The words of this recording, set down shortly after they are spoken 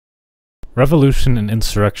Revolution and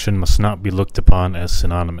insurrection must not be looked upon as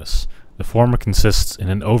synonymous. The former consists in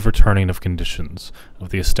an overturning of conditions, of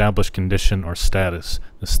the established condition or status,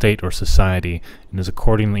 the state or society, and is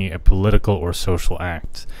accordingly a political or social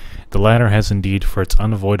act. The latter has indeed for its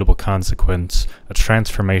unavoidable consequence a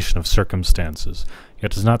transformation of circumstances,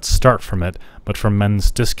 yet does not start from it, but from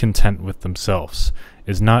men's discontent with themselves.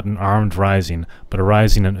 It is not an armed rising, but a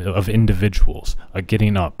rising of individuals, a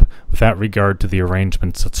getting up, without regard to the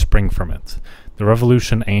arrangements that spring from it. The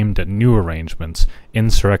revolution aimed at new arrangements,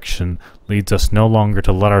 insurrection, leads us no longer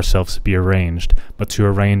to let ourselves be arranged, but to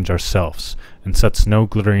arrange ourselves, and sets no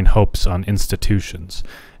glittering hopes on institutions.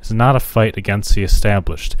 It is not a fight against the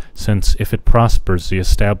established, since if it prospers, the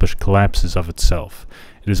established collapses of itself.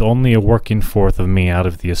 It is only a working forth of me out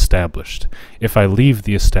of the established. If I leave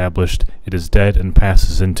the established, it is dead and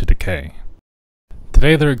passes into decay.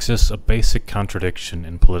 Today there exists a basic contradiction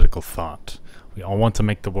in political thought. We all want to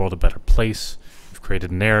make the world a better place. We've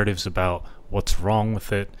created narratives about what's wrong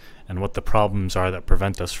with it and what the problems are that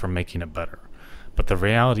prevent us from making it better. But the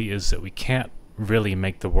reality is that we can't really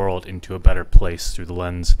make the world into a better place through the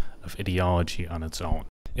lens of ideology on its own.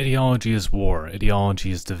 Ideology is war,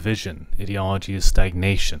 ideology is division, ideology is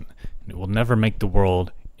stagnation, and it will never make the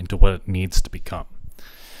world into what it needs to become.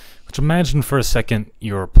 But imagine for a second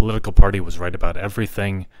your political party was right about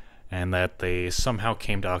everything, and that they somehow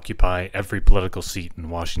came to occupy every political seat in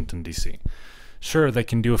Washington, D.C. Sure, they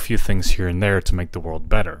can do a few things here and there to make the world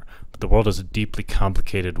better, but the world is a deeply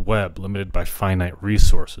complicated web, limited by finite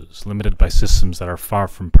resources, limited by systems that are far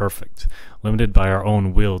from perfect, limited by our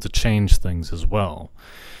own will to change things as well.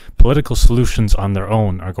 Political solutions on their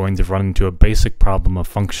own are going to run into a basic problem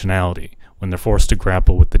of functionality when they're forced to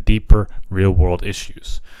grapple with the deeper, real-world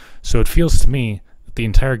issues. So it feels to me that the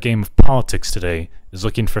entire game of politics today is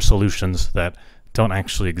looking for solutions that don't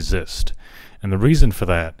actually exist. And the reason for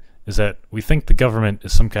that is that we think the government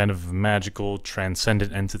is some kind of magical,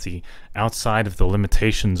 transcendent entity outside of the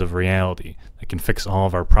limitations of reality that can fix all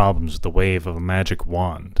of our problems with the wave of a magic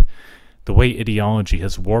wand. The way ideology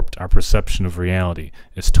has warped our perception of reality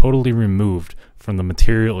is totally removed from the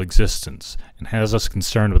material existence and has us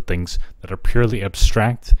concerned with things that are purely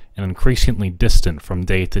abstract and increasingly distant from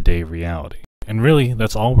day-to-day reality. And really,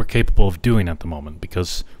 that's all we're capable of doing at the moment,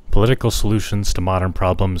 because political solutions to modern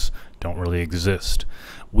problems don't really exist.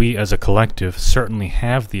 We as a collective certainly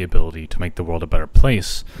have the ability to make the world a better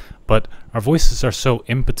place, but our voices are so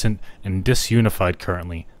impotent and disunified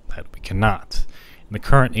currently that we cannot. In the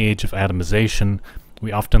current age of atomization,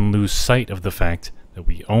 we often lose sight of the fact that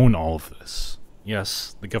we own all of this.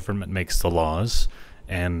 Yes, the government makes the laws,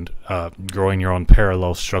 and growing your own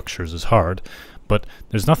parallel structures is hard, but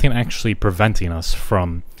there's nothing actually preventing us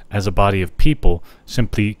from, as a body of people,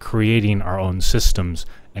 simply creating our own systems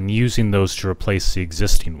and using those to replace the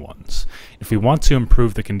existing ones. If we want to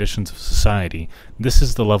improve the conditions of society, this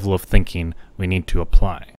is the level of thinking we need to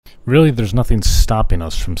apply. Really, there's nothing stopping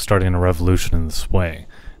us from starting a revolution in this way.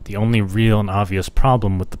 The only real and obvious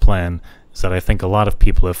problem with the plan is that I think a lot of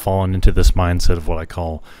people have fallen into this mindset of what I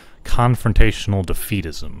call confrontational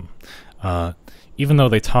defeatism. Even though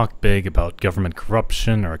they talk big about government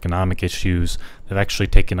corruption or economic issues, they've actually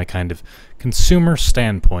taken a kind of consumer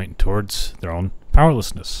standpoint towards their own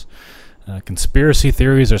powerlessness. Conspiracy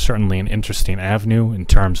theories are certainly an interesting avenue in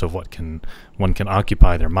terms of what one can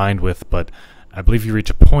occupy their mind with, but I believe you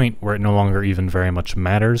reach a point where it no longer even very much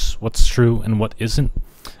matters what's true and what isn't.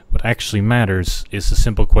 What actually matters is the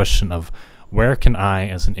simple question of where can I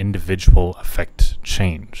as an individual affect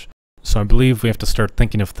change? So I believe we have to start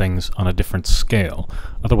thinking of things on a different scale.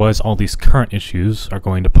 Otherwise, all these current issues are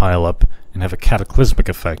going to pile up and have a cataclysmic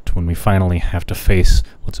effect when we finally have to face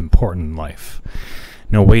what's important in life.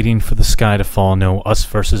 No waiting for the sky to fall, no us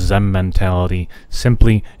versus them mentality,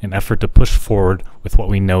 simply an effort to push forward with what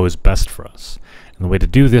we know is best for us. And the way to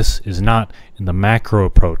do this is not in the macro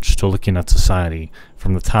approach to looking at society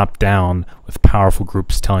from the top down with powerful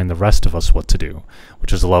groups telling the rest of us what to do,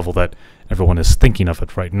 which is a level that everyone is thinking of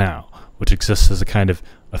it right now, which exists as a kind of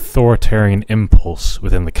authoritarian impulse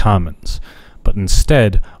within the commons, but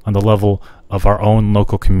instead on the level of our own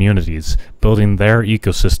local communities, building their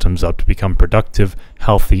ecosystems up to become productive,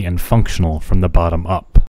 healthy, and functional from the bottom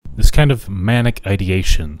up. This kind of manic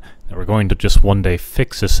ideation that we're going to just one day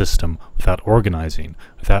fix a system without organizing,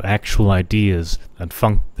 without actual ideas that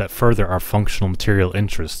further our functional material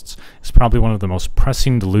interests, is probably one of the most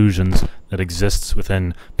pressing delusions that exists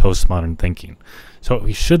within postmodern thinking. So what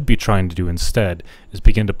we should be trying to do instead is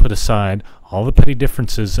begin to put aside all the petty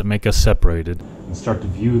differences that make us separated and start to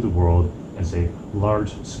view the world as a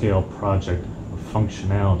large-scale project of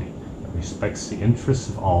functionality that respects the interests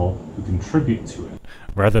of all who contribute to it,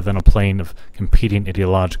 rather than a plane of competing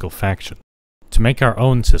ideological factions. To make our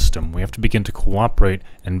own system, we have to begin to cooperate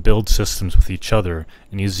and build systems with each other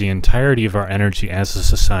and use the entirety of our energy as a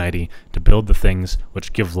society to build the things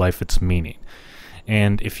which give life its meaning.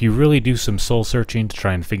 And if you really do some soul searching to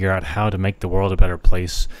try and figure out how to make the world a better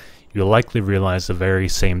place, you'll likely realize the very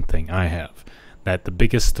same thing I have, that the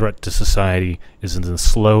biggest threat to society is in the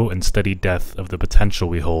slow and steady death of the potential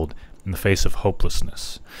we hold in the face of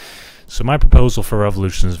hopelessness. So my proposal for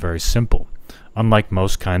revolution is very simple. Unlike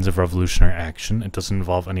most kinds of revolutionary action, it doesn't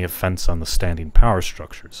involve any offense on the standing power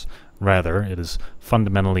structures. Rather, it is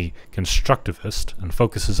fundamentally constructivist and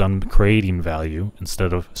focuses on creating value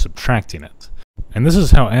instead of subtracting it. And this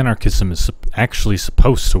is how anarchism is actually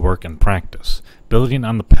supposed to work in practice, building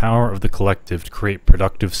on the power of the collective to create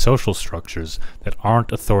productive social structures that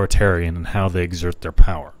aren't authoritarian in how they exert their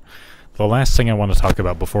power. The last thing I want to talk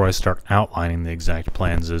about before I start outlining the exact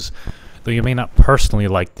plans is, though you may not personally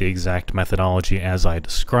like the exact methodology as I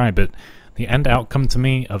describe it, the end outcome to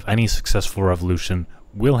me of any successful revolution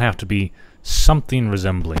will have to be something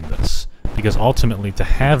resembling this, because ultimately to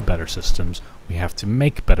have better systems, we have to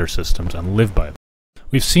make better systems and live by them.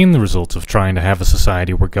 We've seen the results of trying to have a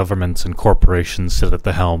society where governments and corporations sit at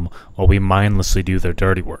the helm while we mindlessly do their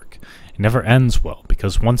dirty work. It never ends well,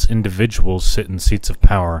 because once individuals sit in seats of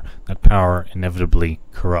power, that power inevitably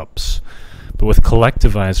corrupts. But with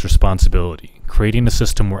collectivized responsibility, creating a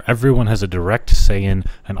system where everyone has a direct say in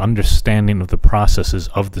and understanding of the processes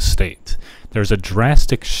of the state, there's a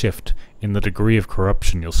drastic shift in the degree of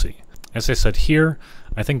corruption you'll see. As I said here,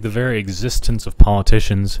 I think the very existence of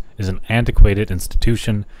politicians is an antiquated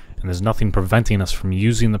institution, and there's nothing preventing us from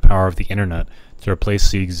using the power of the internet to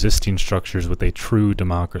replace the existing structures with a true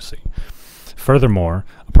democracy. Furthermore,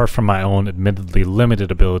 apart from my own admittedly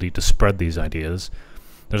limited ability to spread these ideas,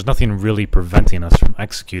 there's nothing really preventing us from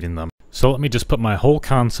executing them. So let me just put my whole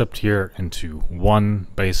concept here into one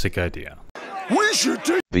basic idea. We should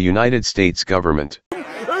take the United States government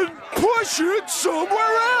and push it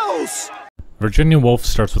somewhere else! Virginia Woolf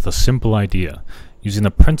starts with a simple idea, using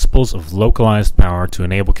the principles of localized power to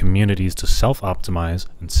enable communities to self-optimize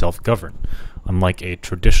and self-govern. Unlike a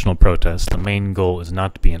traditional protest, the main goal is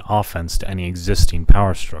not to be an offense to any existing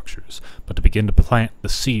power structures, but to begin to plant the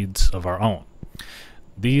seeds of our own.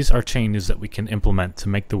 These are changes that we can implement to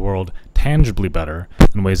make the world tangibly better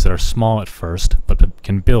in ways that are small at first, but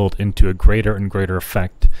can build into a greater and greater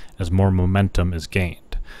effect as more momentum is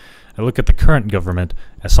gained. I look at the current government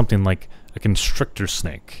as something like a constrictor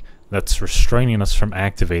snake that's restraining us from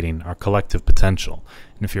activating our collective potential.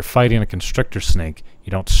 And if you're fighting a constrictor snake,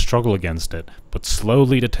 you don't struggle against it, but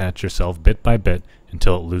slowly detach yourself bit by bit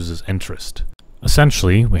until it loses interest.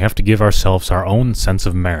 Essentially, we have to give ourselves our own sense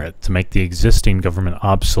of merit to make the existing government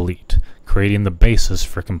obsolete, creating the basis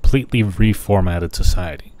for a completely reformatted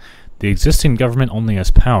society. The existing government only has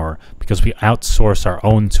power because we outsource our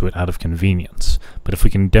own to it out of convenience, but if we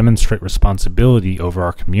can demonstrate responsibility over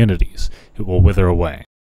our communities, it will wither away.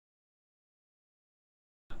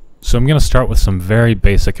 So I'm going to start with some very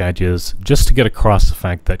basic ideas just to get across the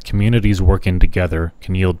fact that communities working together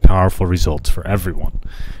can yield powerful results for everyone.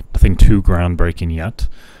 Nothing too groundbreaking yet.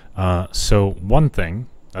 So one thing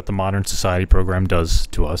that the Modern Society program does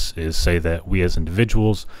to us is say that we as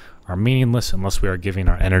individuals are meaningless unless we are giving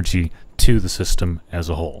our energy to the system as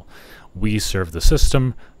a whole. We serve the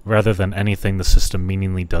system rather than anything the system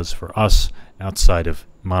meaningfully does for us outside of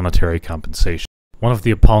monetary compensation. One of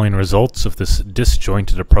the appalling results of this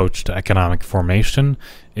disjointed approach to economic formation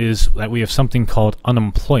is that we have something called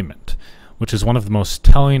unemployment, which is one of the most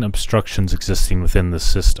telling obstructions existing within this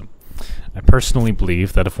system. I personally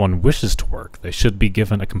believe that if one wishes to work, they should be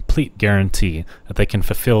given a complete guarantee that they can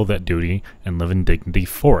fulfill that duty and live in dignity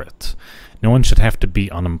for it. No one should have to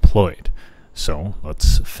be unemployed. So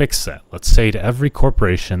let's fix that. Let's say to every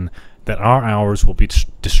corporation that our hours will be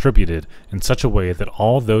distributed in such a way that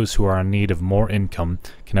all those who are in need of more income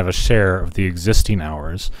can have a share of the existing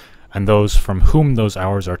hours, and those from whom those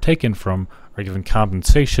hours are taken from are given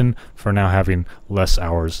compensation for now having less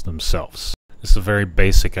hours themselves. This is a very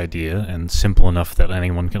basic idea and simple enough that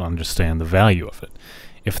anyone can understand the value of it.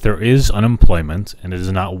 If there is unemployment, and it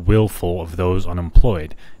is not willful of those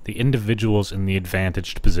unemployed, the individuals in the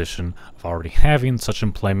advantaged position of already having such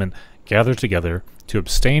employment gather together to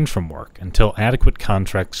abstain from work until adequate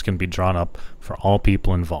contracts can be drawn up for all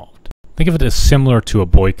people involved. Think of it as similar to a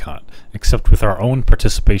boycott, except with our own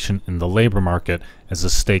participation in the labor market as a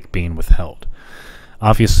stake being withheld.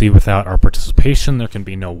 Obviously, without our participation, there can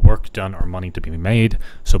be no work done or money to be made,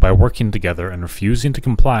 so by working together and refusing to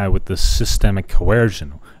comply with this systemic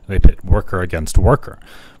coercion, they pit worker against worker,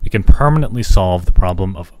 we can permanently solve the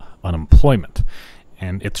problem of unemployment.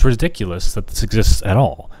 And it's ridiculous that this exists at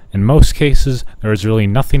all. In most cases, there is really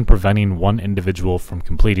nothing preventing one individual from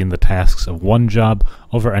completing the tasks of one job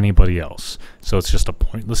over anybody else. So it's just a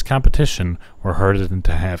pointless competition we're herded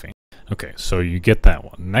into having. Okay, so you get that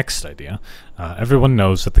one. Next idea. Everyone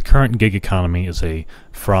knows that the current gig economy is a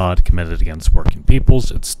fraud committed against working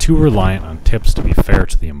peoples. It's too reliant on tips to be fair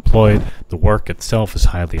to the employed. The work itself is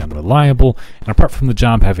highly unreliable. And apart from the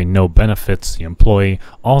job having no benefits, the employee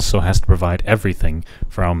also has to provide everything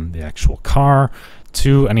from the actual car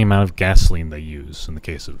to any amount of gasoline they use, in the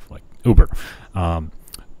case of like Uber.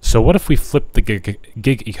 So what if we flipped the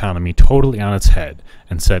gig economy totally on its head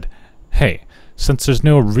and said, hey, since there's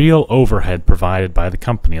no real overhead provided by the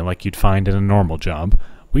company like you'd find in a normal job,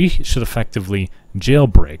 we should effectively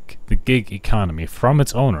jailbreak the gig economy from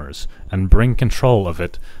its owners and bring control of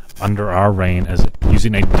it under our reign as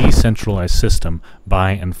using a decentralized system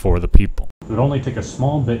by and for the people. It would only take a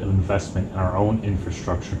small bit of investment in our own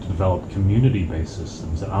infrastructure to develop community-based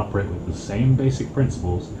systems that operate with the same basic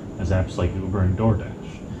principles as apps like Uber and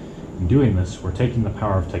DoorDash. In doing this, we're taking the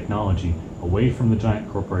power of technology away from the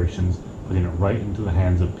giant corporations, putting it right into the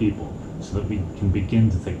hands of people, so that we can begin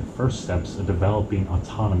to take the first steps of developing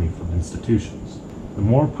autonomy from institutions. The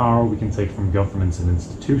more power we can take from governments and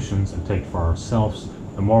institutions and take for ourselves,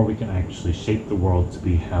 the more we can actually shape the world to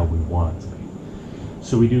be how we want it to be.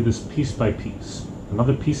 So we do this piece by piece.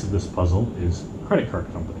 Another piece of this puzzle is credit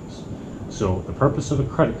card companies. So the purpose of a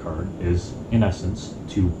credit card is, in essence,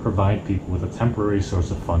 to provide people with a temporary source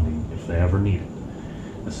of funding if they ever need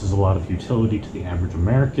it. This is a lot of utility to the average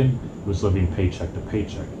American who is living paycheck to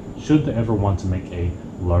paycheck, should they ever want to make a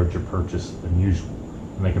larger purchase than usual.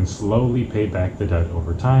 And they can slowly pay back the debt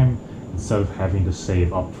over time instead of having to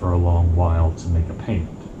save up for a long while to make a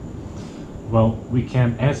payment. Well, we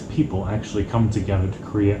can, as people, actually come together to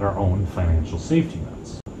create our own financial safety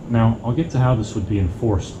nets. Now, I'll get to how this would be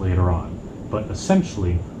enforced later on, but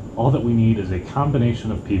essentially, all that we need is a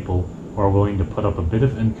combination of people who are willing to put up a bit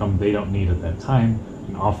of income they don't need at that time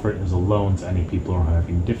and offer it as a loan to any people who are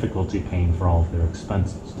having difficulty paying for all of their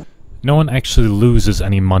expenses. No one actually loses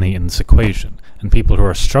any money in this equation, and people who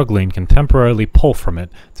are struggling can temporarily pull from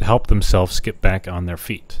it to help themselves get back on their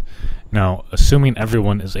feet. Now, assuming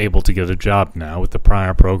everyone is able to get a job now with the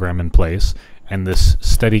prior program in place, and this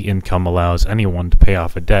steady income allows anyone to pay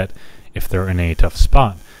off a debt if they're in a tough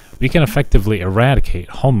spot, we can effectively eradicate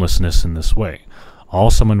homelessness in this way. All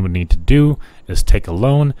someone would need to do is take a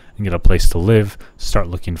loan and get a place to live, start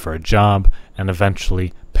looking for a job, and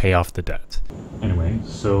eventually pay off the debt. Anyway,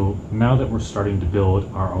 so now that we're starting to build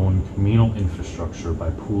our own communal infrastructure by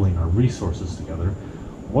pooling our resources together,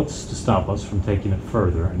 what's to stop us from taking it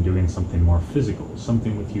further and doing something more physical,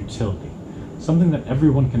 something with utility, something that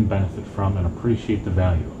everyone can benefit from and appreciate the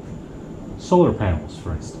value of? Solar panels,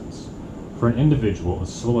 for instance. For an individual, a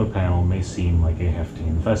solar panel may seem like a hefty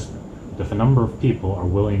investment. But if a number of people are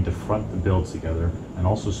willing to front the bill together and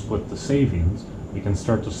also split the savings, we can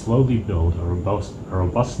start to slowly build a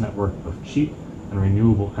robust network of cheap and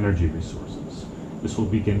renewable energy resources. This will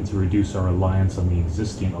begin to reduce our reliance on the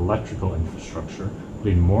existing electrical infrastructure,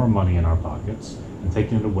 putting more money in our pockets and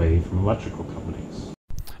taking it away from electrical companies.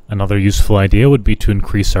 Another useful idea would be to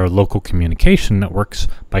increase our local communication networks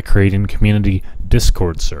by creating community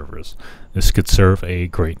Discord servers. This could serve a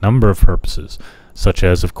great number of purposes, such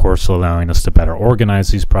as, of course, allowing us to better organize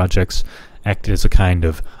these projects, act as a kind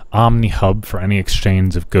of omni-hub for any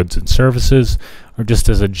exchange of goods and services, or just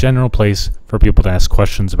as a general place for people to ask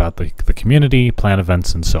questions about the community, plan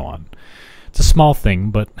events, and so on. It's a small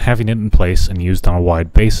thing, but having it in place and used on a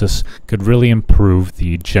wide basis could really improve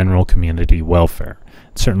the general community welfare.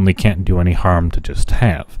 It certainly can't do any harm to just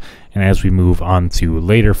have, and as we move on to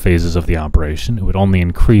later phases of the operation, it would only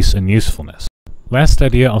increase in usefulness. Last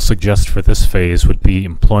idea I'll suggest for this phase would be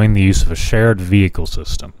employing the use of a shared vehicle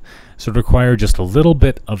system. This would require just a little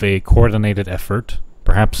bit of a coordinated effort.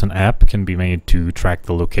 Perhaps an app can be made to track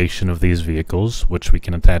the location of these vehicles, which we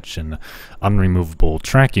can attach an unremovable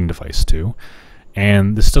tracking device to.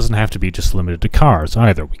 And this doesn't have to be just limited to cars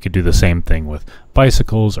either. We could do the same thing with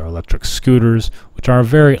bicycles or electric scooters, which are a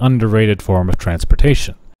very underrated form of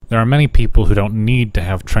transportation. There are many people who don't need to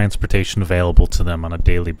have transportation available to them on a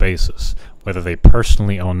daily basis, whether they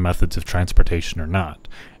personally own methods of transportation or not,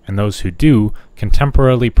 and those who do can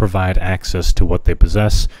temporarily provide access to what they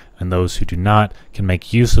possess, and those who do not can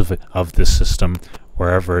make use of this system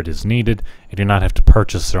wherever it is needed and do not have to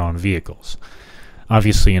purchase their own vehicles.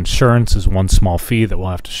 Obviously, insurance is one small fee that we'll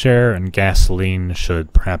have to share, and gasoline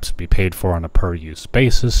should perhaps be paid for on a per-use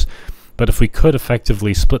basis. But if we could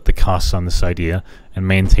effectively split the costs on this idea and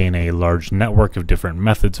maintain a large network of different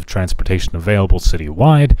methods of transportation available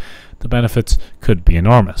citywide, the benefits could be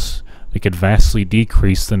enormous. We could vastly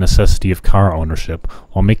decrease the necessity of car ownership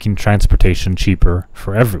while making transportation cheaper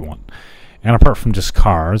for everyone. And apart from just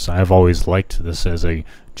cars, I've always liked this as a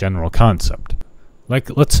general concept.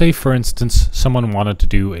 Like, let's say, for instance, someone wanted to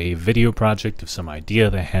do a video project of some idea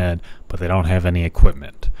they had, but they don't have any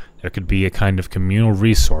equipment. There could be a kind of communal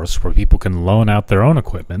resource where people can loan out their own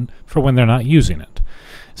equipment for when they're not using it.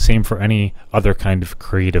 Same for any other kind of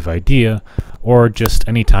creative idea, or just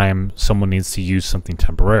any time someone needs to use something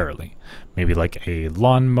temporarily. Maybe like a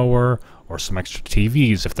lawnmower, or some extra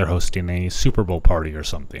TVs if they're hosting a Super Bowl party or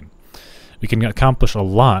something. We can accomplish a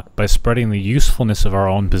lot by spreading the usefulness of our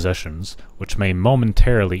own possessions, which may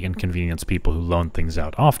momentarily inconvenience people who loan things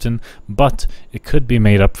out often, but it could be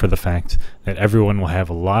made up for the fact that everyone will have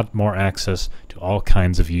a lot more access to all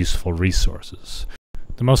kinds of useful resources.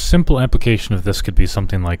 The most simple application of this could be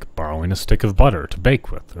something like borrowing a stick of butter to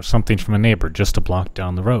bake with, or something from a neighbor just a block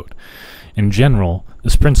down the road. In general,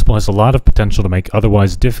 this principle has a lot of potential to make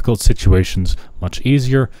otherwise difficult situations much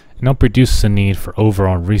easier and help reduce the need for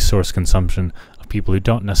overall resource consumption of people who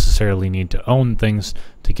don't necessarily need to own things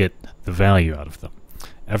to get the value out of them.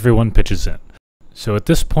 Everyone pitches in. So at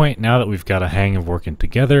this point, now that we've got a hang of working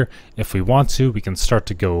together, if we want to, we can start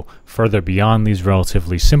to go further beyond these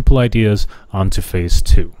relatively simple ideas onto phase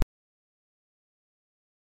 2.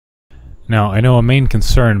 Now, I know a main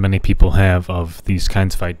concern many people have of these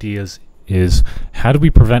kinds of ideas is, how do we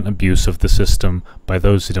prevent abuse of the system by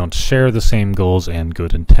those who don't share the same goals and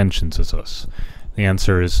good intentions as us? The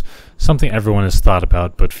answer is something everyone has thought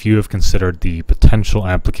about, but few have considered the potential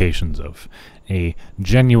applications of: a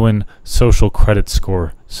genuine social credit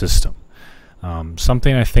score system.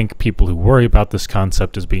 Something I think people who worry about this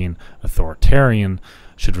concept as being authoritarian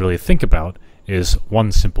should really think about is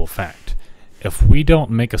one simple fact. If we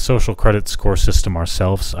don't make a social credit score system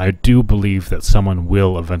ourselves, I do believe that someone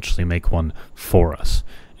will eventually make one for us.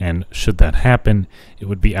 And should that happen, it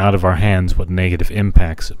would be out of our hands what negative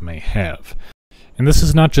impacts it may have. And this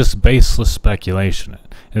is not just baseless speculation.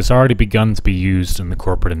 It has already begun to be used in the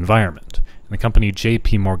corporate environment. In the company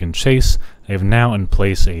JP Morgan Chase, they have now in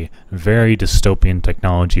place a very dystopian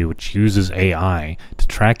technology which uses AI to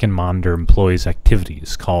track and monitor employees'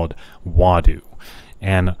 activities called Wadu.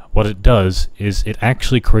 And what it does is it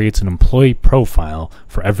actually creates an employee profile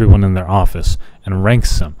for everyone in their office and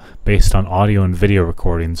ranks them based on audio and video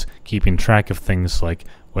recordings, keeping track of things like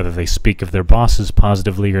whether they speak of their bosses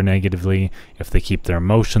positively or negatively, if they keep their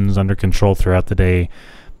emotions under control throughout the day,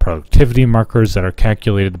 productivity markers that are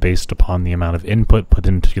calculated based upon the amount of input put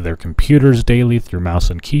into their computers daily through mouse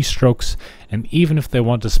and keystrokes, and even if they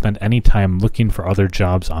want to spend any time looking for other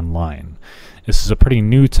jobs online. This is a pretty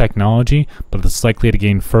new technology, but it's likely to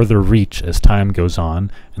gain further reach as time goes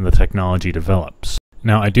on and the technology develops.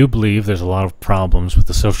 Now, I do believe there's a lot of problems with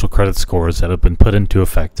the social credit scores that have been put into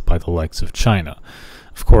effect by the likes of China.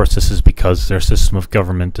 Of course, this is because their system of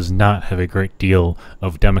government does not have a great deal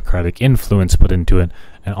of democratic influence put into it,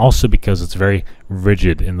 and also because it's very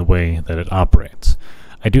rigid in the way that it operates.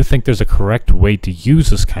 I do think there's a correct way to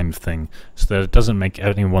use this kind of thing so that it doesn't make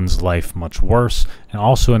anyone's life much worse, and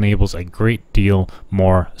also enables a great deal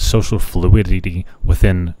more social fluidity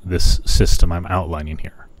within this system I'm outlining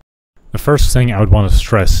here. The first thing I would want to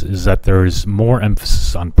stress is that there is more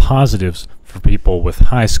emphasis on positives for people with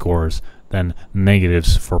high scores than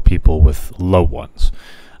negatives for people with low ones.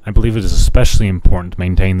 I believe it is especially important to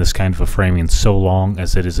maintain this kind of a framing so long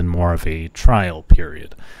as it is in more of a trial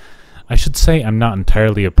period. I should say I'm not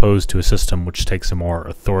entirely opposed to a system which takes a more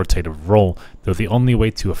authoritative role, though the only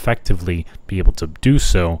way to effectively be able to do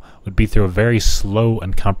so would be through a very slow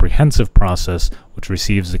and comprehensive process which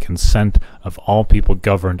receives the consent of all people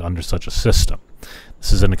governed under such a system.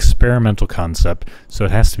 This is an experimental concept, so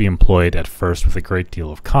it has to be employed at first with a great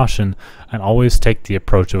deal of caution, and always take the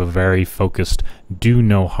approach of a very focused, do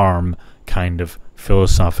no harm kind of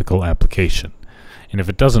philosophical application. And if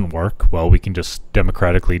it doesn't work, well, we can just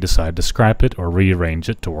democratically decide to scrap it or rearrange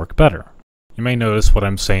it to work better. You may notice what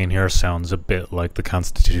I'm saying here sounds a bit like the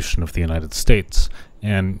Constitution of the United States.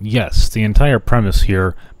 And yes, the entire premise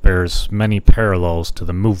here bears many parallels to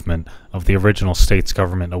the movement of the original state's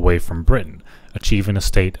government away from Britain, achieving a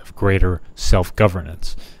state of greater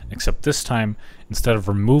self-governance. Except this time, instead of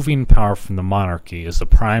removing power from the monarchy as the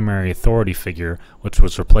primary authority figure, which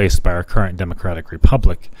was replaced by our current democratic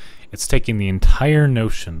republic, It's taking the entire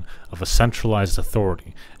notion of a centralized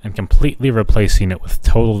authority and completely replacing it with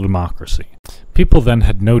total democracy. People then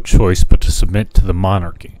had no choice but to submit to the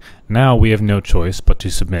monarchy. Now we have no choice but to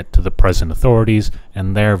submit to the present authorities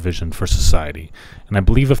and their vision for society. And I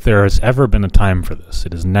believe if there has ever been a time for this,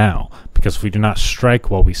 it is now, because if we do not strike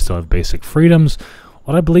while we still have basic freedoms,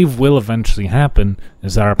 what I believe will eventually happen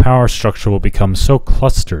is that our power structure will become so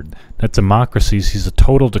clustered that democracy sees a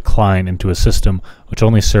total decline into a system which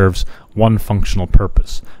only serves one functional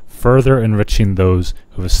purpose, further enriching those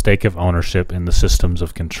who have a stake of ownership in the systems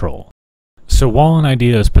of control. So while an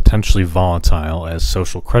idea is potentially volatile, as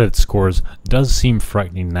social credit scores does seem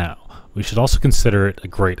frightening now, we should also consider it a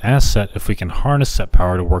great asset if we can harness that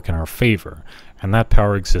power to work in our favor, and that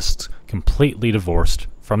power exists completely divorced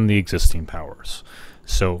from the existing powers.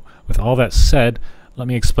 So, with all that said, let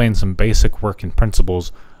me explain some basic working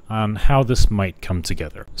principles on how this might come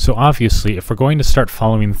together. So obviously, if we're going to start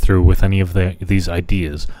following through with any of these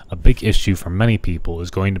ideas, a big issue for many people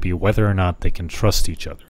is going to be whether or not they can trust each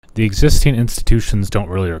other. The existing institutions don't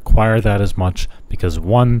really require that as much because,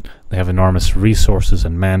 one, they have enormous resources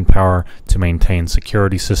and manpower to maintain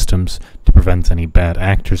security systems to prevent any bad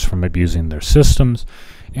actors from abusing their systems,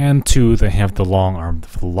 and two, they have the long arm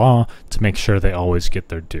of the law to make sure they always get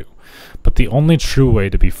their due. But the only true way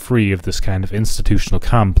to be free of this kind of institutional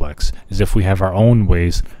complex is if we have our own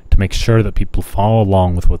ways to make sure that people follow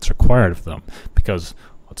along with what's required of them, because,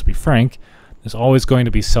 let's be frank, there's always going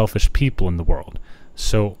to be selfish people in the world.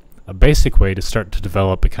 So a basic way to start to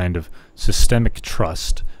develop a kind of systemic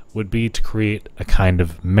trust would be to create a kind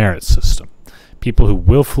of merit system. People who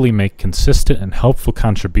willfully make consistent and helpful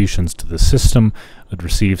contributions to the system would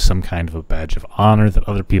receive some kind of a badge of honor that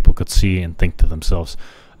other people could see and think to themselves,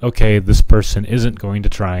 okay, this person isn't going to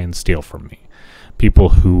try and steal from me. People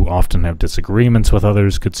who often have disagreements with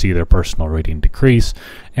others could see their personal rating decrease,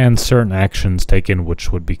 and certain actions taken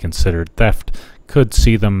which would be considered theft could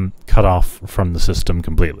see them cut off from the system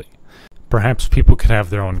completely. Perhaps people could have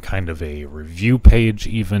their own kind of a review page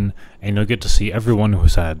even, and you'll get to see everyone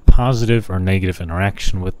who's had positive or negative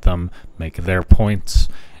interaction with them make their points,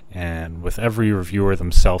 and with every reviewer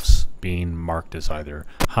themselves being marked as either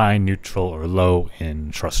high, neutral, or low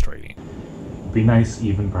in trust rating. It'd be nice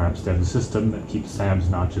even perhaps to have a system that keeps tabs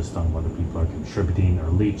not just on whether people are contributing or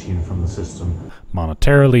leeching from the system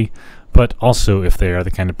monetarily, but also if they are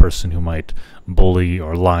the kind of person who might bully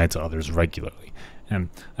or lie to others regularly. And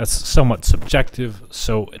that's somewhat subjective,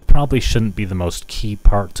 so it probably shouldn't be the most key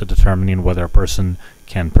part to determining whether a person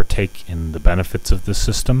can partake in the benefits of this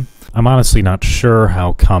system. I'm honestly not sure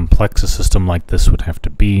how complex a system like this would have to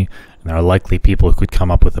be, and there are likely people who could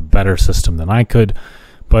come up with a better system than I could,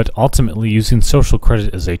 but ultimately using social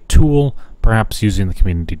credit as a tool, perhaps using the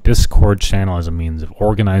community Discord channel as a means of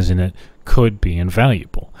organizing it, could be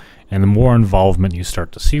invaluable. And the more involvement you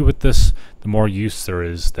start to see with this, the more use there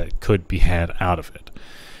is that could be had out of it.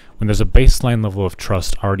 When there's a baseline level of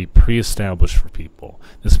trust already pre-established for people,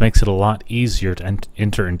 this makes it a lot easier to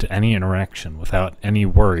enter into any interaction without any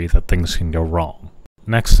worry that things can go wrong.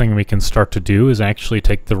 Next thing we can start to do is actually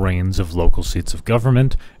take the reins of local seats of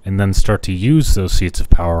government and then start to use those seats of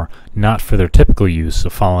power not for their typical use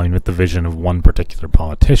of following with the vision of one particular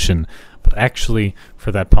politician, but actually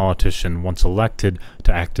for that politician, once elected,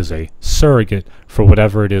 to act as a surrogate for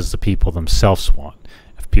whatever it is the people themselves want.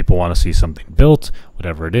 If people want to see something built,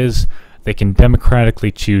 whatever it is, they can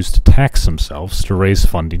democratically choose to tax themselves to raise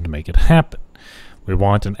funding to make it happen. We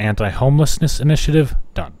want an anti-homelessness initiative?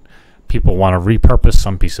 Done. People want to repurpose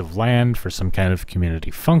some piece of land for some kind of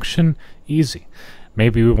community function? Easy.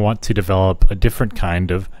 Maybe we want to develop a different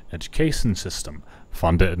kind of education system.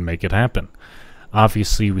 Fund it and make it happen.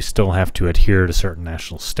 Obviously, we still have to adhere to certain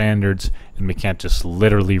national standards, and we can't just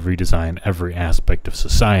literally redesign every aspect of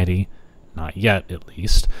society, not yet at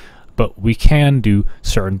least, but we can do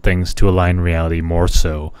certain things to align reality more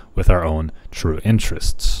so with our own true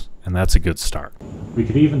interests, and that's a good start. We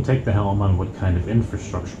could even take the helm on what kind of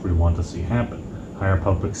infrastructure we want to see happen, hire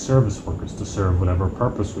public service workers to serve whatever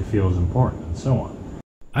purpose we feel is important, and so on.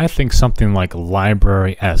 I think something like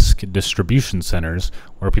library-esque distribution centers,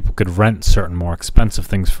 where people could rent certain more expensive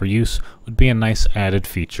things for use, would be a nice added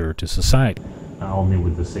feature to society. Not only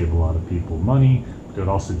would this save a lot of people money, but it would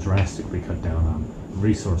also drastically cut down on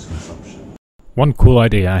resource consumption. One cool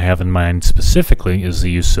idea I have in mind specifically is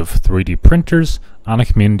the use of 3D printers on a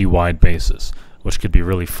community-wide basis, which could be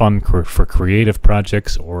really fun for creative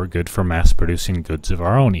projects or good for mass-producing goods of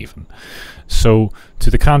our own even. So, to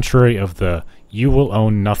the contrary of the "you will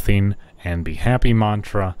own nothing and be happy"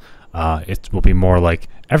 mantra, it will be more like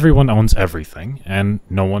everyone owns everything and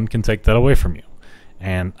no one can take that away from you.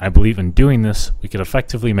 And I believe in doing this, we could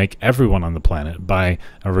effectively make everyone on the planet, by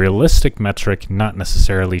a realistic metric not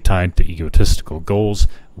necessarily tied to egotistical goals,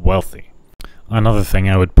 wealthy. Another thing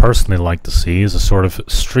I would personally like to see is a sort of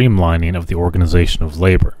streamlining of the organization of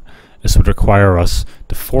labor. This would require us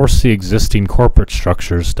to force the existing corporate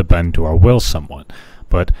structures to bend to our will somewhat.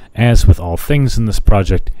 But as with all things in this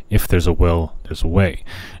project, if there's a will, there's a way.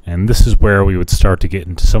 And this is where we would start to get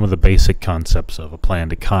into some of the basic concepts of a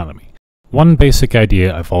planned economy. One basic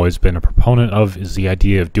idea I've always been a proponent of is the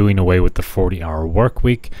idea of doing away with the 40-hour work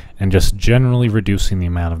week and just generally reducing the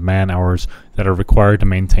amount of man-hours that are required to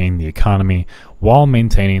maintain the economy while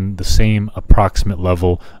maintaining the same approximate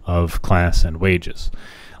level of class and wages.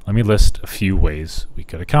 Let me list a few ways we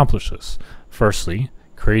could accomplish this. Firstly,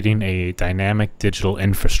 creating a dynamic digital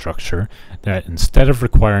infrastructure that, instead of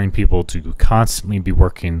requiring people to constantly be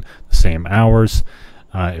working the same hours,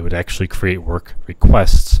 it would actually create work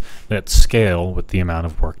requests that scale with the amount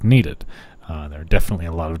of work needed. There are definitely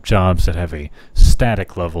a lot of jobs that have a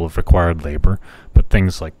static level of required labor, but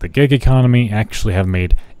things like the gig economy actually have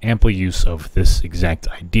made ample use of this exact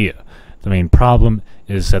idea. The main problem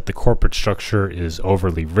is that the corporate structure is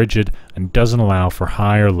overly rigid and doesn't allow for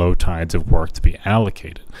high or low tides of work to be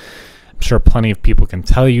allocated. I'm sure plenty of people can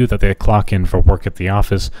tell you that they clock in for work at the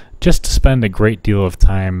office just to spend a great deal of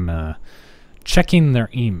time checking their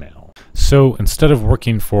email. So instead of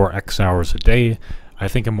working for X hours a day, I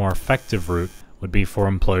think a more effective route would be for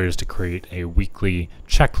employers to create a weekly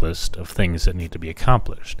checklist of things that need to be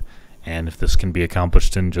accomplished. And if this can be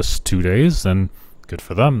accomplished in just 2 days, then good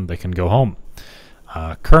for them, they can go home.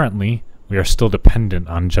 Currently, we are still dependent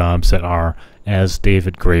on jobs that are, as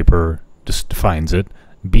David Graeber defines it,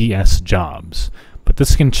 BS jobs. But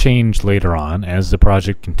this can change later on as the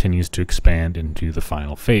project continues to expand into the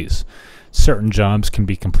final phase. Certain jobs can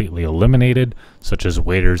be completely eliminated, such as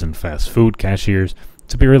waiters and fast food cashiers,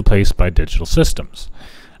 to be replaced by digital systems.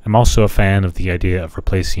 I'm also a fan of the idea of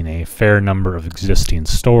replacing a fair number of existing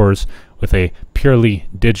stores with a purely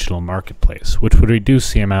digital marketplace, which would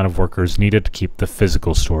reduce the amount of workers needed to keep the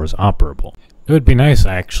physical stores operable. It would be nice,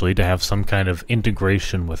 actually, to have some kind of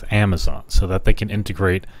integration with Amazon so that they can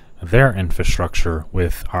integrate their infrastructure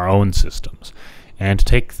with our own systems. And to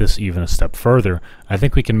take this even a step further, I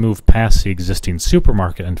think we can move past the existing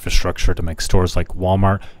supermarket infrastructure to make stores like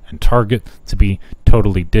Walmart and Target to be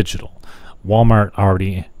totally digital. Walmart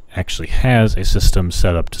already actually has a system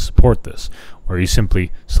set up to support this, where you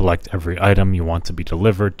simply select every item you want to be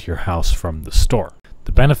delivered to your house from the store.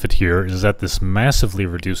 The benefit here is that this massively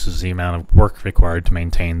reduces the amount of work required to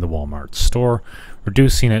maintain the Walmart store,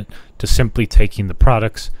 reducing it to simply taking the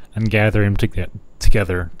products and gathering them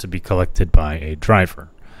together to be collected by a driver.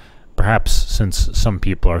 Perhaps, since some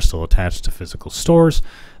people are still attached to physical stores,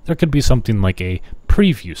 there could be something like a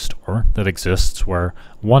preview store that exists where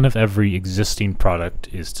one of every existing product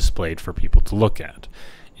is displayed for people to look at.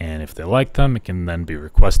 And if they like them, it can then be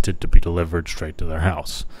requested to be delivered straight to their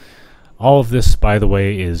house. All of this, by the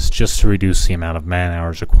way, is just to reduce the amount of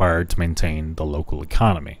man-hours required to maintain the local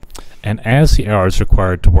economy. And as the hours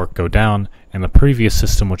required to work go down, and the previous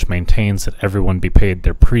system which maintains that everyone be paid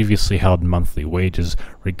their previously held monthly wages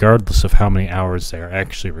regardless of how many hours they are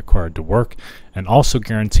actually required to work, and also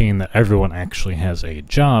guaranteeing that everyone actually has a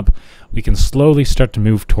job, we can slowly start to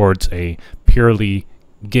move towards a purely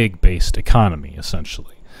gig-based economy,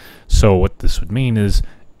 essentially. So what this would mean is,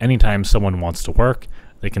 anytime someone wants to work,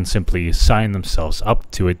 they can simply sign themselves up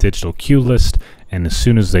to a digital queue list, and as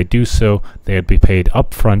soon as they do so, they would be paid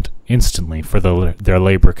upfront instantly for their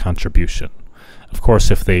labor contribution. Of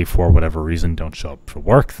course, if they, for whatever reason, don't show up for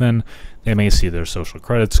work, then they may see their social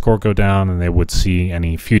credit score go down, and they would see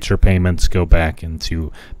any future payments go back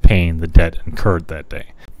into paying the debt incurred that day.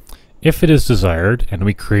 If it is desired, and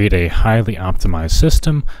we create a highly optimized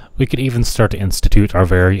system, we could even start to institute our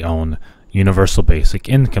very own universal basic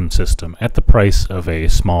income system at the price of a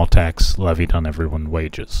small tax levied on everyone's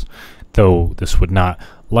wages. Though this would not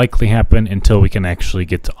likely happen until we can actually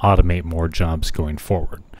get to automate more jobs going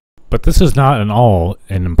forward. But this is not at all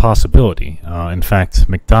an impossibility. In fact,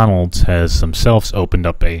 McDonald's has themselves opened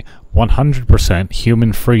up a 100%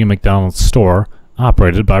 human-free McDonald's store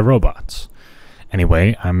operated by robots.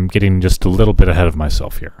 Anyway, I'm getting just a little bit ahead of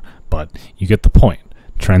myself here, but you get the point.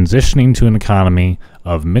 Transitioning to an economy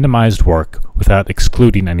of minimized work without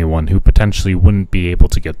excluding anyone who potentially wouldn't be able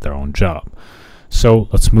to get their own job. So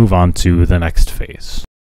let's move on to the next phase.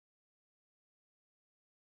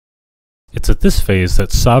 It's at this phase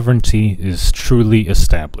that sovereignty is truly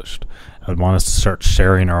established. I would want us to start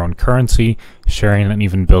sharing our own currency, sharing and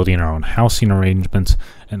even building our own housing arrangements,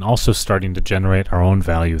 and also starting to generate our own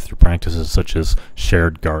value through practices such as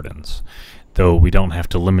shared gardens. though we don't have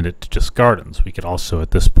to limit it to just gardens. We could also,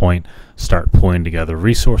 at this point, start pulling together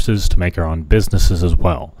resources to make our own businesses as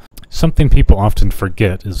well. Something people often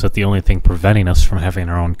forget is that the only thing preventing us from having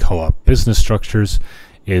our own co-op business structures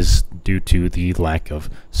is due to the lack of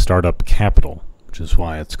startup capital, which is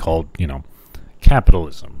why it's called,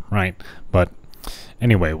 capitalism, right? But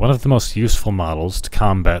anyway, one of the most useful models to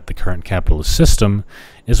combat the current capitalist system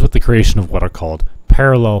is with the creation of what are called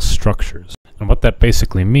parallel structures. And what that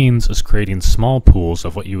basically means is creating small pools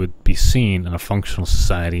of what you would be seeing in a functional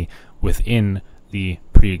society within the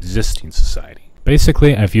pre-existing society.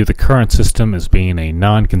 Basically, I view the current system as being a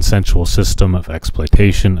non-consensual system of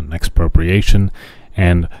exploitation and expropriation,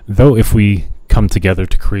 and though if we come together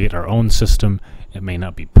to create our own system, it may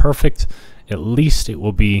not be perfect, at least it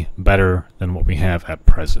will be better than what we have at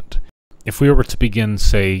present. If we were to begin,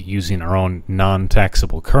 say, using our own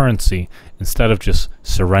non-taxable currency, instead of just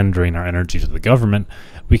surrendering our energy to the government,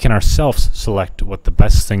 we can ourselves select what the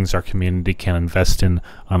best things our community can invest in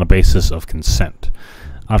on a basis of consent.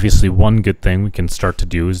 Obviously, one good thing we can start to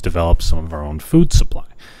do is develop some of our own food supply.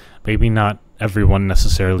 Maybe not everyone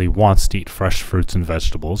necessarily wants to eat fresh fruits and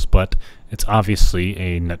vegetables, but it's obviously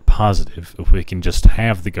a net positive if we can just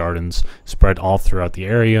have the gardens spread all throughout the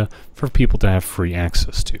area for people to have free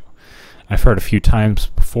access to. I've heard a few times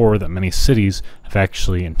before that many cities have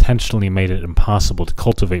actually intentionally made it impossible to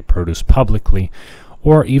cultivate produce publicly,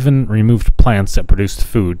 or even removed plants that produced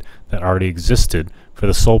food that already existed for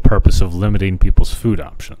the sole purpose of limiting people's food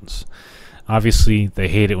options. Obviously, they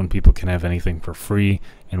hate it when people can have anything for free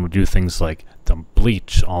and would do things like dump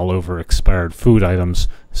bleach all over expired food items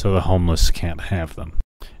so the homeless can't have them.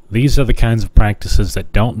 These are the kinds of practices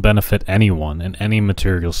that don't benefit anyone in any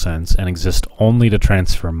material sense and exist only to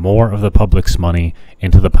transfer more of the public's money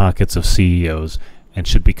into the pockets of CEOs and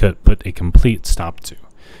should be put a complete stop to.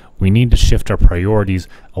 We need to shift our priorities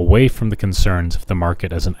away from the concerns of the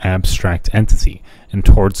market as an abstract entity and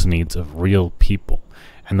towards the needs of real people.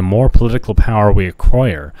 And the more political power we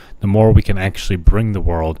acquire, the more we can actually bring the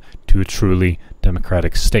world to a truly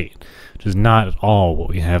democratic state, which is not at all what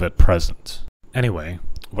we have at present. Anyway,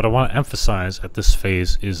 what I want to emphasize at this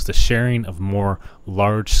phase is the sharing of more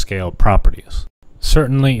large-scale properties.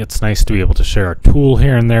 Certainly, it's nice to be able to share a tool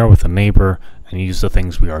here and there with a neighbor and use the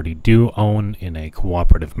things we already do own in a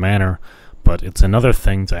cooperative manner, but it's another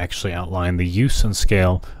thing to actually outline the use and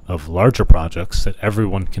scale of larger projects that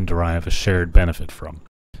everyone can derive a shared benefit from.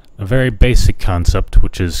 A very basic concept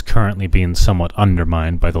which is currently being somewhat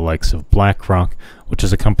undermined by the likes of BlackRock, which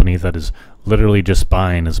is a company that is literally just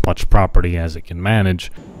buying as much property as it can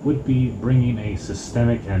manage, would be bringing a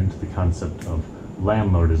systemic end to the concept of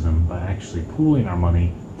landlordism by actually pooling our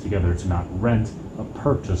money together to not rent but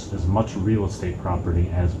purchase as much real estate property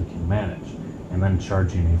as we can manage, and then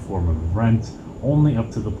charging a form of rent only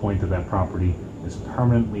up to the point that that property is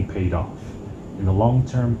permanently paid off. In the long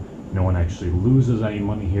term, no one actually loses any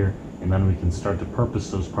money here, and then we can start to purpose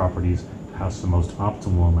those properties to house the most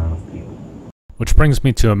optimal amount of people. Which brings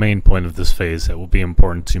me to a main point of this phase that will be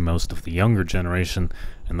important to most of the younger generation,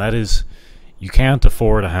 and that is, you can't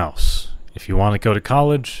afford a house. If you want to go to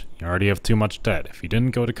college, you already have too much debt. If you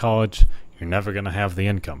didn't go to college, you're never going to have the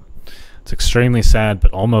income. It's extremely sad,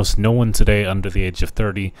 but almost no one today under the age of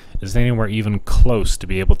 30 is anywhere even close to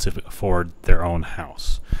be able to afford their own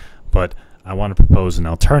house. But I want to propose an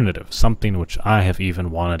alternative, something which I have even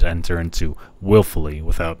wanted to enter into willfully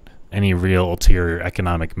without any real ulterior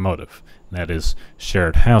economic motive, and that is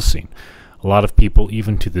shared housing. A lot of people,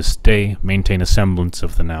 even to this day, maintain a semblance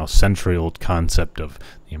of the now century-old concept of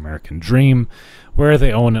the American dream, where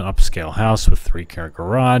they own an upscale house with 3-car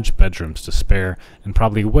garage, bedrooms to spare, and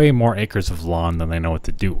probably way more acres of lawn than they know what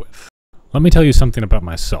to do with. Let me tell you something about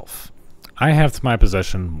myself. I have to my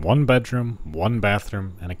possession 1 bedroom, 1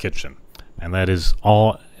 bathroom, and a kitchen, and that is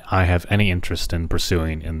all I have any interest in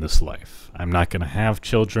pursuing in this life. I'm not going to have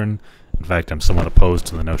children. In fact, I'm somewhat opposed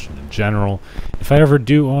to the notion in general. If I ever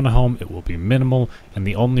do own a home, it will be minimal, and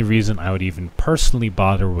the only reason I would even personally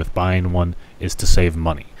bother with buying one is to save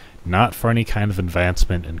money, not for any kind of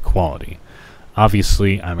advancement in quality.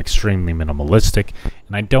 Obviously, I'm extremely minimalistic,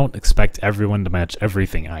 and I don't expect everyone to match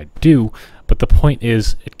everything I do, but the point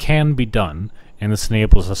is, it can be done, and this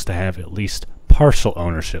enables us to have at least partial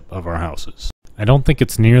ownership of our houses. I don't think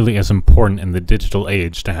it's nearly as important in the digital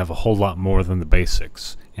age to have a whole lot more than the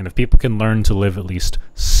basics, and if people can learn to live at least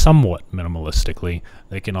somewhat minimalistically,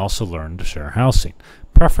 they can also learn to share housing,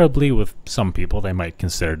 preferably with some people they might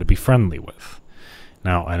consider to be friendly with.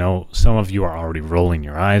 Now, I know some of you are already rolling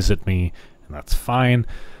your eyes at me, and that's fine.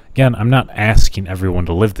 Again, I'm not asking everyone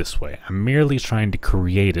to live this way. I'm merely trying to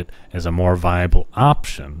create it as a more viable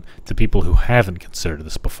option to people who haven't considered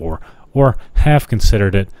this before, or have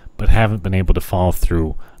considered it but haven't been able to follow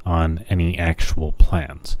through on any actual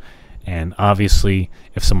plans. And obviously,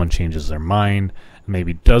 if someone changes their mind,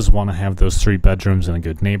 maybe does want to have those 3 bedrooms in a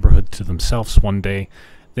good neighborhood to themselves one day,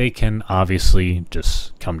 they can obviously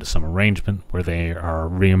just come to some arrangement where they are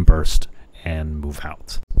reimbursed and move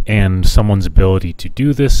out. And someone's ability to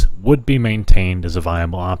do this would be maintained as a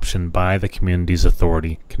viable option by the community's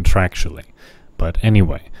authority contractually. But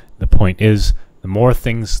anyway, the point is, the more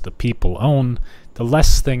things the people own, the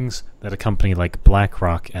less things that a company like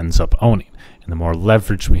BlackRock ends up owning, and the more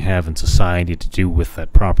leverage we have in society to do with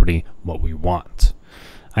that property what we want.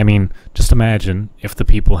 I mean, just imagine if the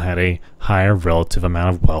people had a higher relative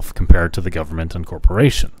amount of wealth compared to the government and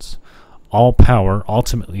corporations. All power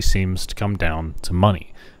ultimately seems to come down to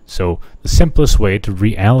money. So the simplest way to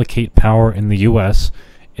reallocate power in the US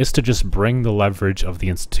is to just bring the leverage of the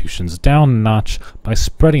institutions down a notch by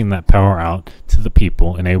spreading that power out to the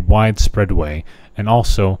people in a widespread way, and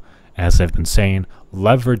also, as I've been saying,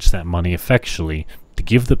 leverage that money effectually to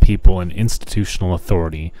give the people an institutional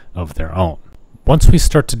authority of their own. Once we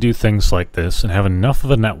start to do things like this and have enough of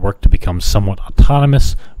a network to become somewhat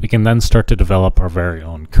autonomous, we can then start to develop our very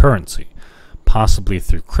own currency. Possibly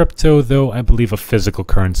through crypto, though I believe a physical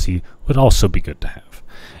currency would also be good to have.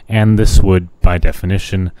 And this would, by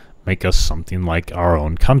definition, make us something like our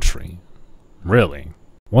own country. Really.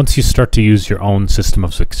 Once you start to use your own system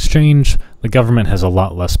of exchange, the government has a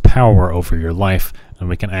lot less power over your life, and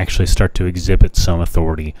we can actually start to exhibit some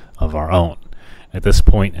authority of our own. At this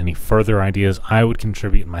point, any further ideas I would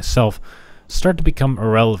contribute myself start to become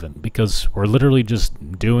irrelevant, because we're literally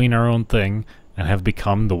just doing our own thing and have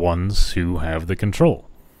become the ones who have the control.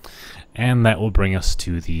 And that will bring us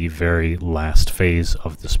to the very last phase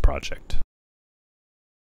of this project.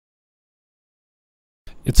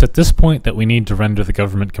 It's at this point that we need to render the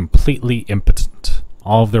government completely impotent.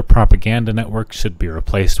 All of their propaganda networks should be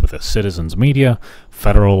replaced with a citizens' media,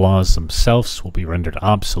 federal laws themselves will be rendered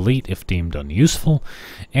obsolete if deemed unuseful,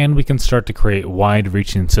 and we can start to create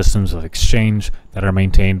wide-reaching systems of exchange that are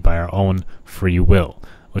maintained by our own free will,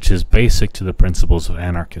 which is basic to the principles of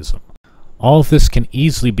anarchism. All of this can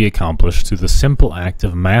easily be accomplished through the simple act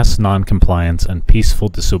of mass non-compliance and peaceful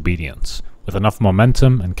disobedience. With enough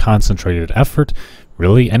momentum and concentrated effort,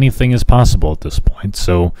 really anything is possible at this point,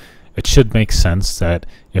 so it should make sense that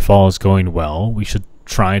if all is going well, we should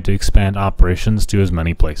try to expand operations to as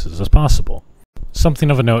many places as possible. Something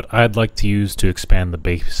of a note I'd like to use to expand the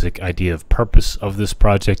basic idea of purpose of this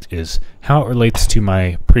project is how it relates to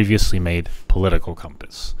my previously made political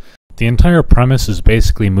compass. The entire premise is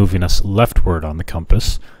basically moving us leftward on the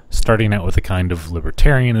compass, starting out with a kind of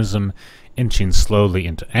libertarianism, inching slowly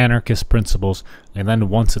into anarchist principles, and then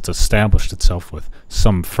once it's established itself with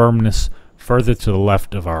some firmness further to the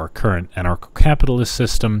left of our current anarcho-capitalist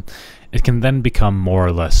system, it can then become more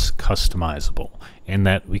or less customizable, in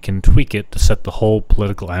that we can tweak it to set the whole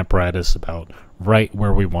political apparatus about right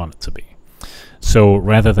where we want it to be. So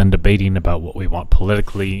rather than debating about what we want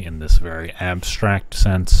politically in this very abstract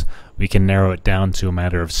sense, we can narrow it down to a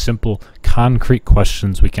matter of simple, concrete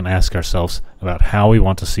questions we can ask ourselves about how we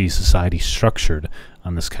want to see society structured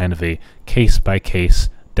on this kind of a case-by-case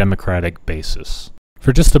democratic basis.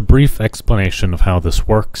 For just a brief explanation of how this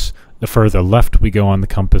works, the further left we go on the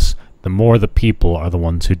compass, the more the people are the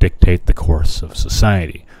ones who dictate the course of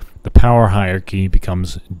society. The power hierarchy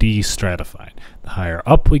becomes de-stratified. The higher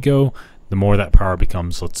up we go, the more that power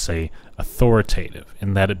becomes, let's say, authoritative,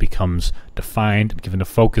 in that it becomes defined and given a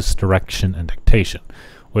focus, direction, and dictation,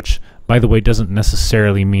 which, by the way, doesn't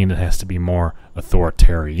necessarily mean it has to be more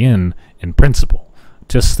authoritarian in principle,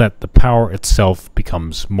 just that the power itself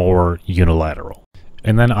becomes more unilateral.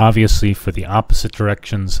 And then obviously for the opposite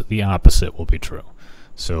directions, the opposite will be true.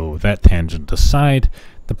 So that tangent aside,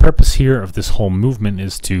 the purpose here of this whole movement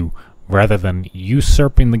is to, rather than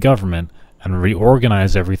usurping the government and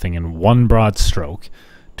reorganize everything in one broad stroke,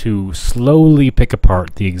 to slowly pick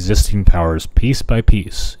apart the existing powers piece by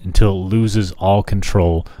piece until it loses all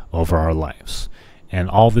control over our lives. And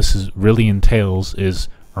all this really entails is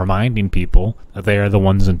reminding people that they are the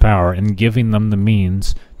ones in power and giving them the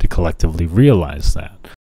means to collectively realize that.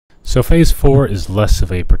 So phase 4 is less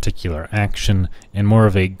of a particular action and more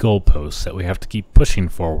of a goalpost that we have to keep pushing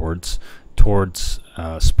forwards towards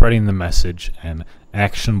spreading the message and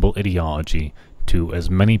actionable ideology to as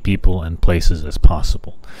many people and places as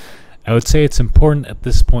possible. I would say it's important at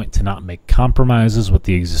this point to not make compromises with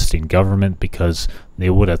the existing government, because they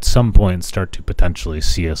would at some point start to potentially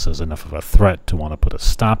see us as enough of a threat to want to put a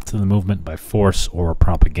stop to the movement by force or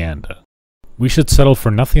propaganda. We should settle for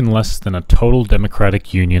nothing less than a total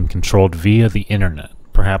democratic union controlled via the internet,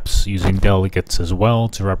 perhaps using delegates as well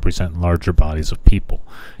to represent larger bodies of people,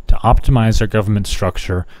 to optimize our government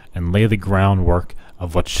structure and lay the groundwork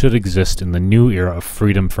of what should exist in the new era of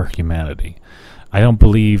freedom for humanity. I don't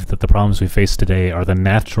believe that the problems we face today are the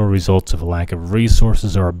natural results of a lack of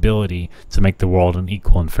resources or ability to make the world an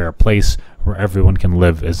equal and fair place where everyone can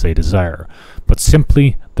live as they desire, but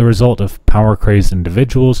simply the result of power-crazed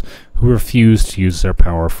individuals who refuse to use their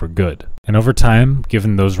power for good. And over time,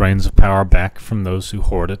 given those reins of power back from those who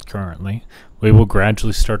hoard it currently, we will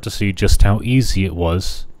gradually start to see just how easy it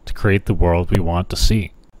was to create the world we want to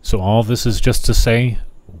see. So all this is just to say,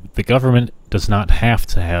 the government does not have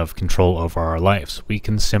to have control over our lives. We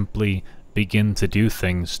can simply begin to do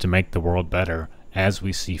things to make the world better as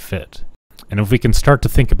we see fit. And if we can start to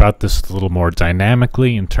think about this a little more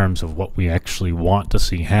dynamically in terms of what we actually want to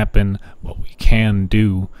see happen, what we can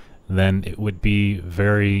do, then it would be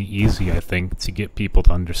very easy, I think, to get people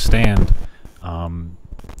to understand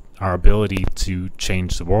our ability to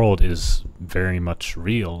change the world is very much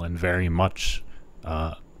real and very much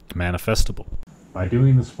manifestable. By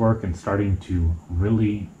doing this work and starting to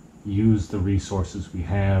really use the resources we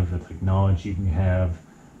have, the technology we have,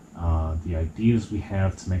 the ideas we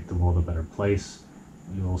have to make the world a better place,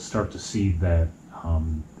 we will start to see that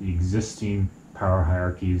the existing power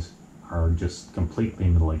hierarchies are just completely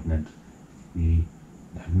malignant. We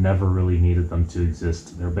have never really needed them to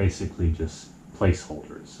exist. They're basically just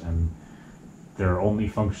placeholders, and their only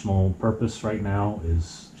functional purpose right now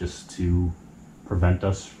is just to prevent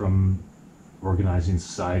us from organizing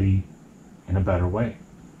society in a better way.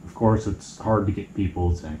 Of course, it's hard to get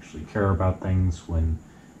people to actually care about things when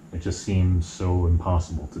it just seems so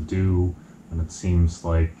impossible to do, and it seems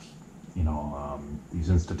like, these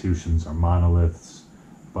institutions are monoliths.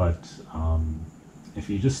 But if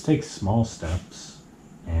you just take small steps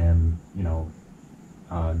and,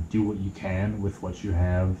 do what you can with what you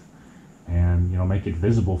have, and, make it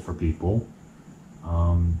visible for people,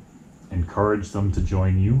 encourage them to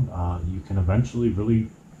join you, you can eventually really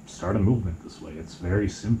start a movement this way. It's very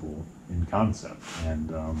simple in concept, and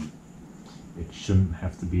it shouldn't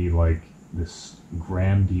have to be like this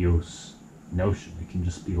grandiose notion. It can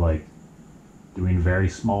just be like doing very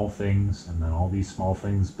small things, and then all these small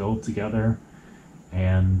things build together,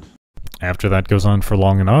 and after that goes on for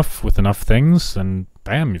long enough with enough things, and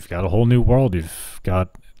bam, you've got a whole new world. You've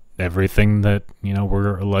got everything that,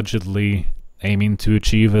 we're allegedly aiming to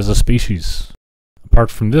achieve as a species.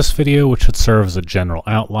 Apart from this video, which should serve as a general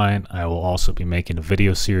outline, I will also be making a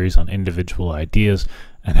video series on individual ideas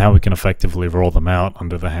and how we can effectively roll them out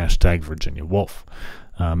under the hashtag Virginia Woolf.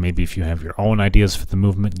 Maybe if you have your own ideas for the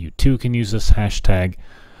movement, you too can use this hashtag.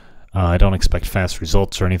 I don't expect fast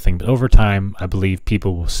results or anything, but over time, I believe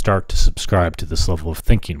people will start to subscribe to this level of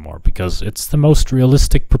thinking more, because it's the most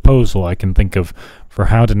realistic proposal I can think of for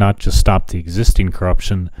how to not just stop the existing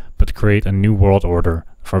corruption, but to create a new world order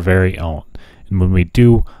of our very own. And when we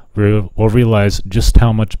do, we'll realize just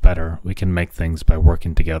how much better we can make things by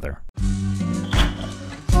working together.